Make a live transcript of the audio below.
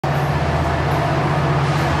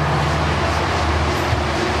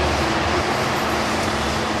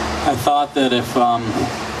thought that if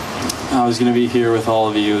I was going to be here with all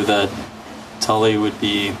of you, that Tully would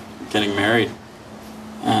be getting married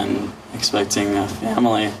and expecting a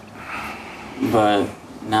family. But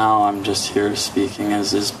now I'm just here speaking as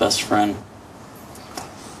his best friend.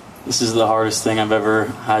 This is the hardest thing I've ever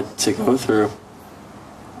had to go through.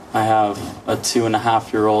 I have a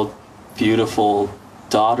 2.5-year-old beautiful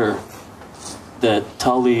daughter that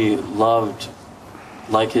Tully loved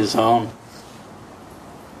like his own.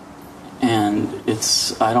 And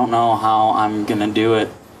I don't know how I'm gonna do it,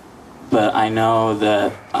 but I know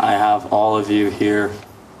that I have all of you here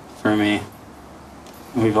for me.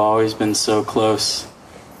 We've always been so close.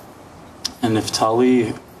 And if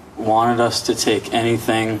Tully wanted us to take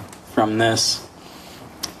anything from this,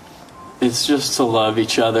 it's just to love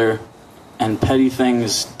each other, and petty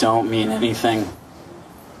things don't mean anything.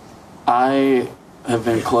 I have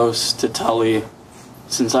been close to Tully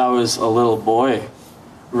since I was a little boy,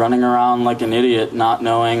 running around like an idiot, not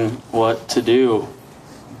knowing what to do.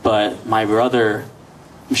 But my brother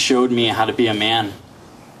showed me how to be a man.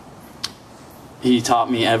 He taught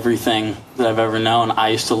me everything that I've ever known. I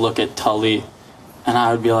used to look at Tully and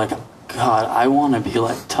I would be like, God, I want to be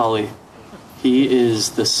like Tully. He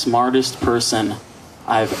is the smartest person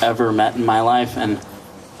I've ever met in my life. And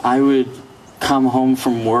I would come home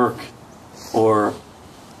from work or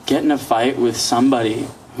get in a fight with somebody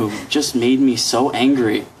who just made me so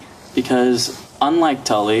angry, because unlike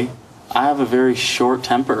Tully, I have a very short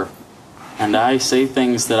temper and I say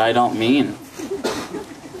things that I don't mean.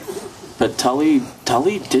 But Tully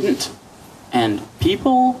didn't. And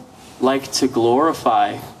people like to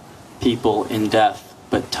glorify people in death,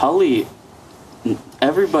 but Tully,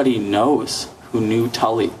 everybody knows who knew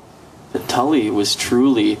Tully, that Tully was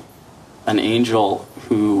truly an angel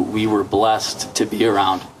who we were blessed to be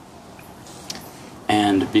around.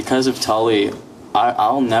 And because of Tully,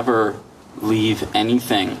 I'll never leave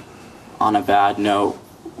anything on a bad note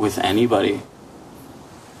with anybody,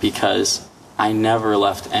 because I never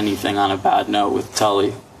left anything on a bad note with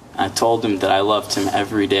Tully. I told him that I loved him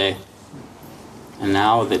every day. And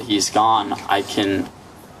now that he's gone, I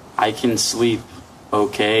can sleep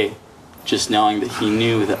okay, just knowing that he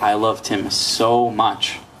knew that I loved him so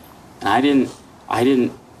much. And I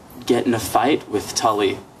didn't get in a fight with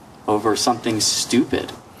Tully over something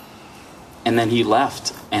stupid. And then he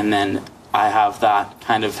left, and then I have that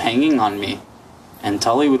kind of hanging on me. And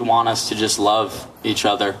Tully would want us to just love each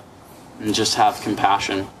other and just have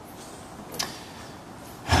compassion.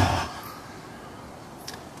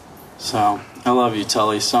 So I love you,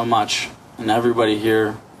 Tully, so much, and everybody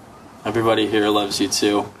here loves you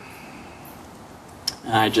too.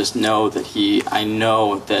 And I just know that I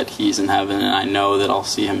know that he's in heaven, and I know that I'll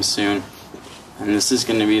see him soon. And this is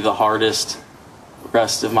going to be the hardest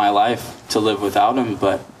rest of my life to live without him.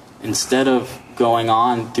 But instead of going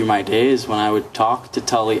on through my days when I would talk to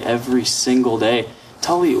Tully every single day,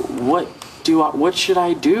 Tully, what should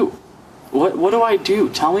I do? What do I do?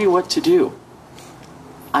 Tell me what to do.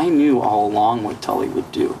 I knew all along what Tully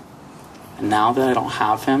would do. And now that I don't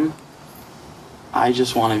have him, I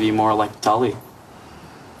just want to be more like Tully.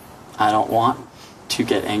 I don't want to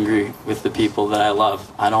get angry with the people that I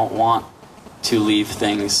love. I don't want to leave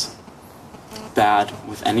things bad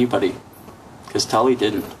with anybody, because Tully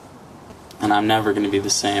didn't. And I'm never going to be the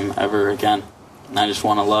same ever again. And I just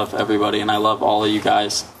want to love everybody, and I love all of you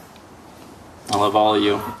guys. I love all of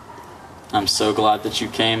you. I'm so glad that you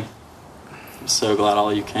came. I'm so glad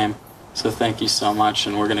all of you came. So thank you so much,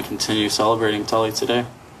 and we're going to continue celebrating Tully today.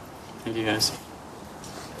 Thank you guys.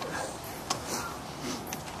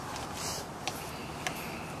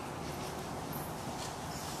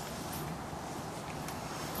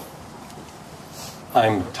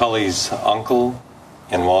 I'm Tully's uncle,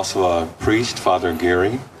 and I'm also a priest, Father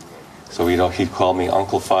Gary. So he'd call me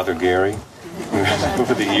Uncle Father Gary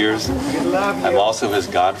over the years. I'm also his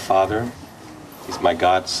godfather. He's my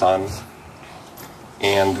godson.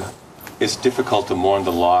 And it's difficult to mourn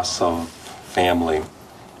the loss of family.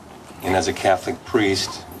 And as a Catholic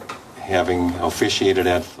priest, having officiated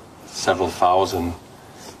at several thousand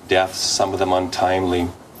deaths, some of them untimely,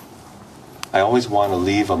 I always want to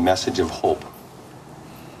leave a message of hope.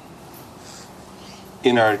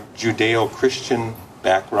 In our Judeo-Christian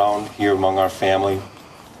background here among our family,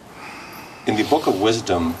 in the Book of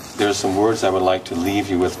Wisdom, there are some words I would like to leave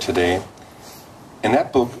you with today. In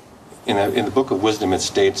that book, in the Book of Wisdom, it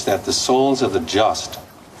states that the souls of the just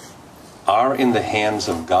are in the hands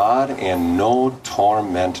of God, and no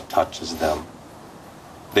torment touches them.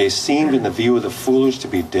 They seemed in the view of the foolish to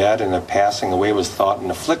be dead, and their passing away was thought an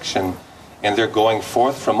affliction, and their going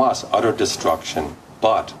forth from us utter destruction.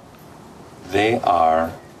 But they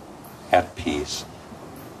are at peace.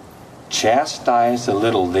 Chastised a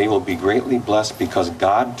little, they will be greatly blessed, because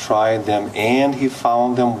God tried them and he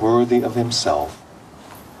found them worthy of himself.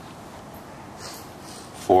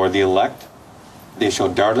 For the elect, they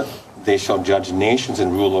shall judge nations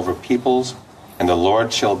and rule over peoples, and the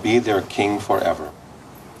Lord shall be their king forever.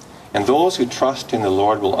 And those who trust in the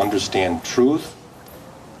Lord will understand truth,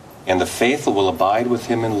 and the faithful will abide with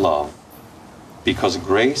him in love, because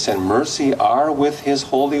grace and mercy are with his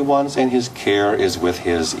holy ones, and his care is with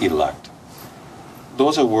his elect.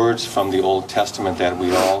 Those are words from the Old Testament that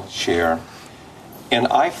we all share, and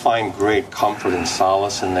I find great comfort and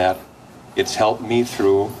solace in that. It's helped me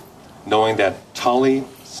through knowing that Tully's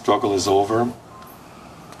struggle is over.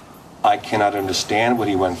 I cannot understand what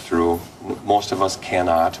he went through. Most of us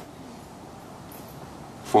cannot.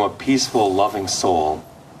 From a peaceful, loving soul,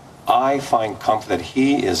 I find comfort that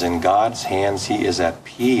he is in God's hands. He is at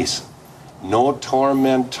peace. No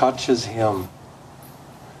torment touches him.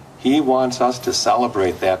 He wants us to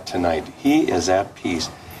celebrate that tonight. He is at peace.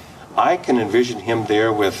 I can envision him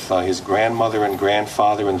there with his grandmother and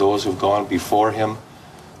grandfather and those who've gone before him.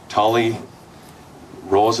 Tully,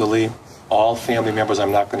 Rosalie, all family members.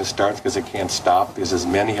 I'm not going to start because I can't stop, because as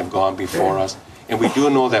many have gone before us. And we do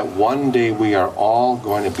know that one day we are all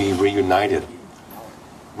going to be reunited.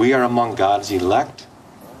 We are among God's elect,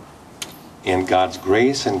 and God's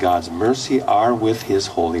grace and God's mercy are with his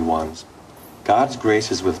holy ones. God's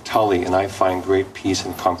grace is with Tully, and I find great peace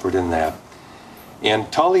and comfort in that.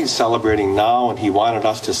 And Tully's celebrating now, and he wanted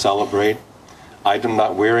us to celebrate. I'm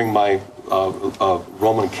not wearing my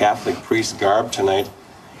Roman Catholic priest garb tonight,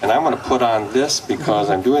 and I'm going to put on this because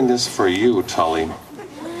I'm doing this for you, Tully.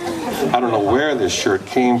 I don't know where this shirt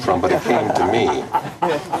came from, but it came to me.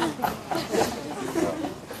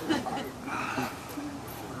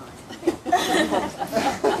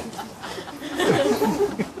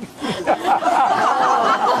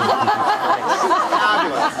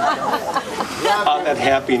 On that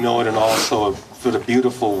happy note, and also for the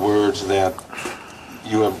beautiful words that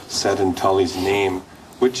you have said in Tully's name,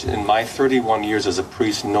 which in my 31 years as a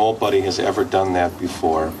priest, nobody has ever done that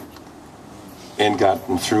before and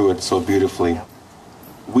gotten through it so beautifully.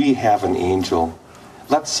 We have an angel.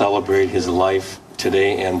 Let's celebrate his life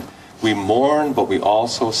today, and we mourn, but we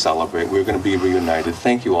also celebrate. We're going to be reunited.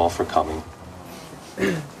 Thank you all for coming.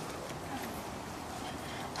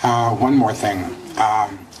 One more thing.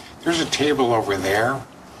 There's a table over there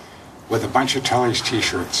with a bunch of Tully's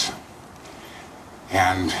t-shirts.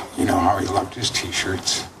 And you know how he loved his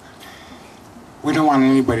t-shirts. We don't want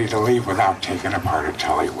anybody to leave without taking a part of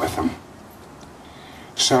Tully with them.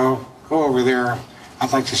 So go over there.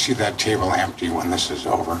 I'd like to see that table empty when this is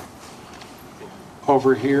over.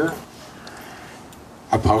 Over here,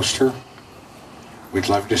 a poster. We'd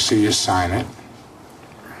love to see you sign it.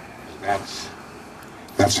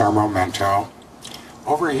 That's our memento.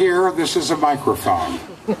 Over here, this is a microphone.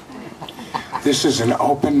 This is an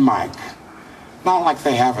open mic. Not like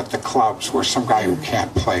they have at the clubs where some guy who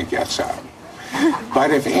can't play gets up. But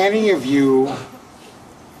if any of you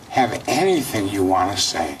have anything you want to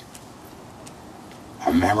say,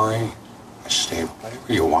 a memory, a statement,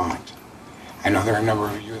 whatever you want. I know there are a number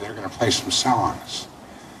of you that are going to play some songs.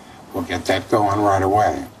 We'll get that going right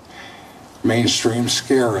away. Mainstream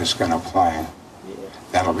Scare is going to play.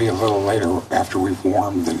 That'll be a little later after we've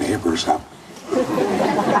warmed the neighbors up.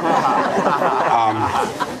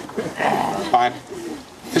 But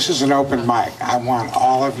this is an open mic. I want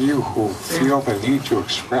all of you who feel the need to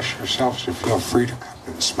express yourselves to feel free to come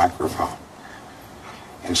to this microphone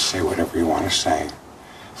and say whatever you want to say.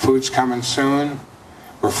 Food's coming soon.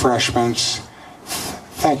 Refreshments.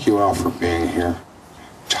 Thank you all for being here.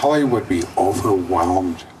 Tully would be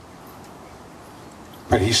overwhelmed,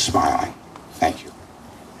 but he's smiling. Thank you.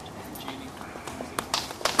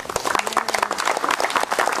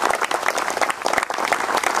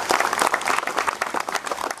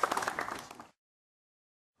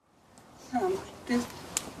 This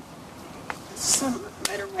is a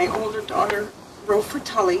letter my older daughter wrote for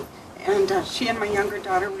Tully, and she and my younger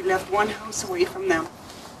daughter, we lived one house away from them.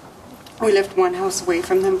 We lived one house away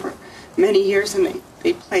from them for many years, and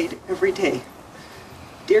they played every day.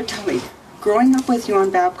 Dear Tully, growing up with you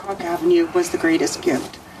on Babcock Avenue was the greatest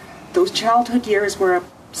gift. Those childhood years were a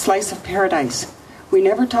slice of paradise. We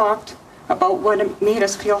never talked about what made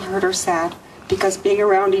us feel hurt or sad, because being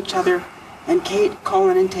around each other and Kate,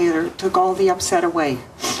 Colin, and Taylor took all the upset away.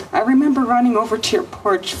 I remember running over to your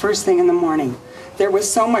porch first thing in the morning. There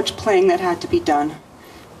was so much playing that had to be done,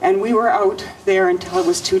 and we were out there until it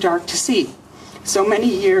was too dark to see. So many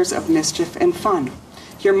years of mischief and fun.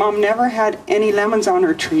 Your mom never had any lemons on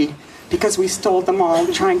her tree, because we stole them all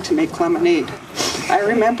trying to make lemonade. I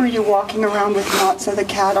remember you walking around with Knots of the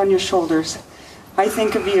cat on your shoulders. I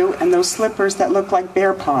think of you and those slippers that look like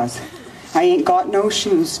bear paws. I ain't got no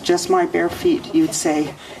shoes, just my bare feet, you'd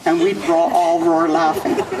say, and we'd all roar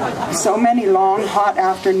laughing. So many long, hot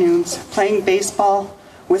afternoons playing baseball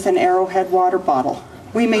with an Arrowhead water bottle.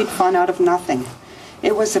 We made fun out of nothing.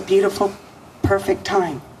 It was a beautiful, perfect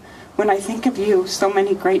time. When I think of you, so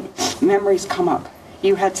many great memories come up.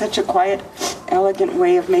 You had such a quiet, elegant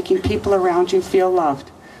way of making people around you feel loved.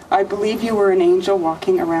 I believe you were an angel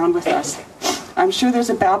walking around with us. I'm sure there's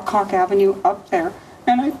a Babcock Avenue up there,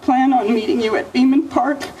 and I plan on meeting you at Beeman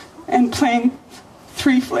Park and playing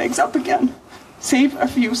Three Flags Up again. Save a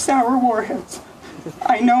few sour warheads.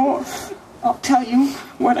 I know I'll tell you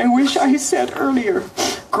what I wish I said earlier.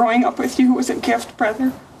 Growing up with you was a gift,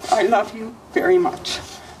 brother. I love you very much.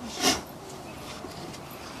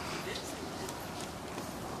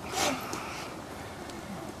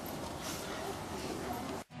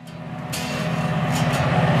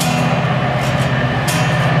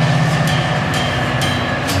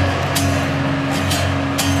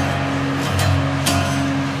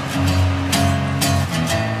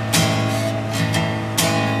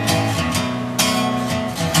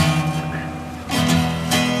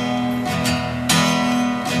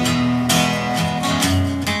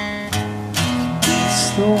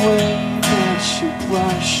 The way that you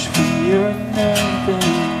blush when you're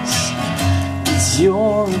nervous is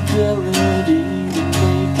your ability to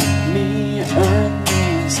make me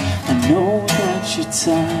earnest. I know that you're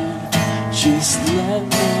tired, just let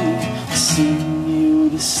me sing you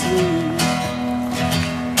to sleep.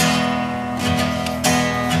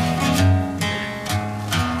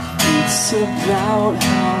 It's about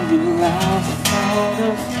how you laugh out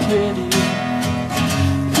of pity.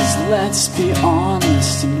 Let's be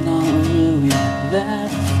honest, I'm not really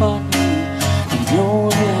that funny. I know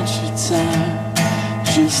that you're tired,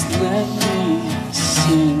 just let me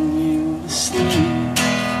sing you to sleep.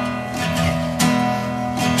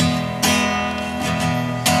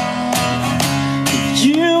 If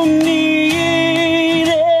you need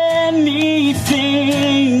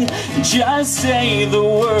anything, just say the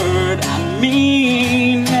word, I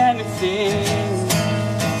mean anything.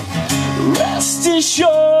 Rest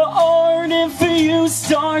assured, if you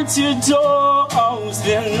start to doze,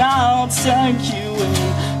 then I'll tuck you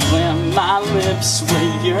in, plant my lips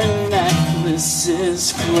where your necklace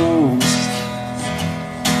is closed.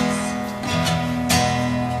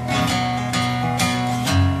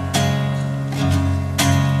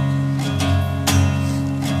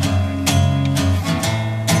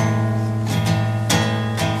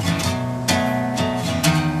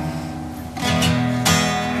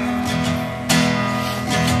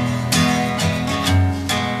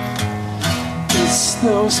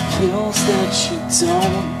 Those pills that you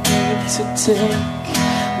don't need to take,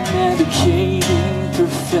 medicating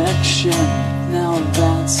perfection, now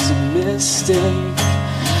that's a mistake.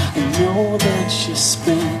 I know that you're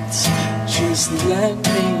spent, just let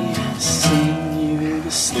me sing you to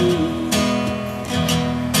sleep.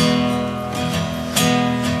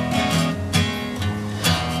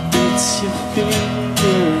 It's your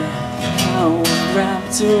finger, how I'm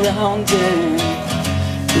wrapped around it.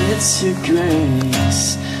 It's your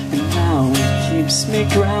grace, and now it keeps me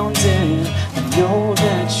grounded. I know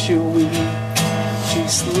that you're weak,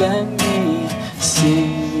 just let me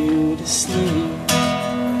sing you to sleep.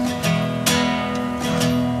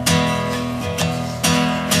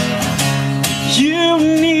 If you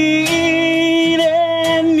need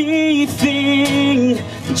anything,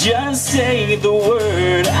 just say the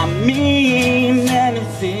word, I mean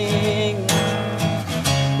anything.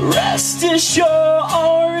 Rest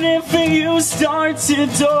assured, if you start to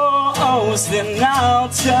doze, then I'll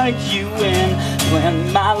tuck you in,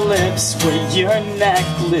 plant my lips where your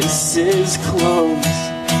necklace is closed.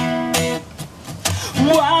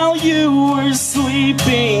 While you were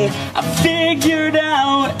sleeping, I figured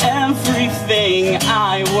out everything.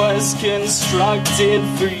 I was constructed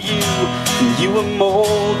for you, and you were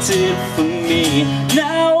molded for me.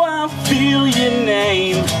 Now I feel your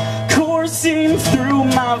name coursing through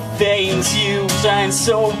my veins. You shine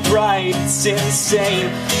so bright, it's insane.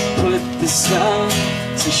 Put the sun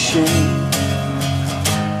to shame.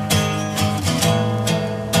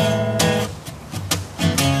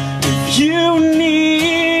 If you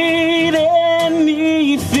need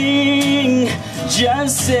anything,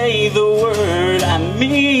 just say the word, I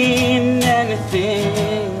mean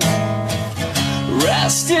anything.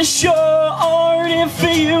 Rest assured, if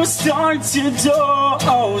you you start to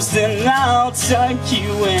doze, then I'll tuck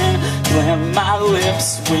you in, plant my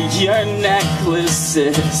lips where your necklace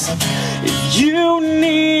is. If you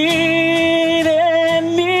need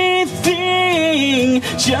anything,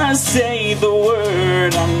 just say the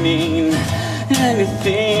word, I mean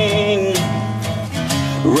anything.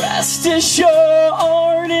 Rest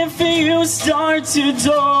assured, if you start to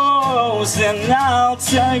doze, then I'll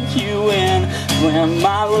tuck you in, plant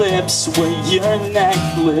my lips where your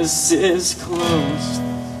necklace is closed.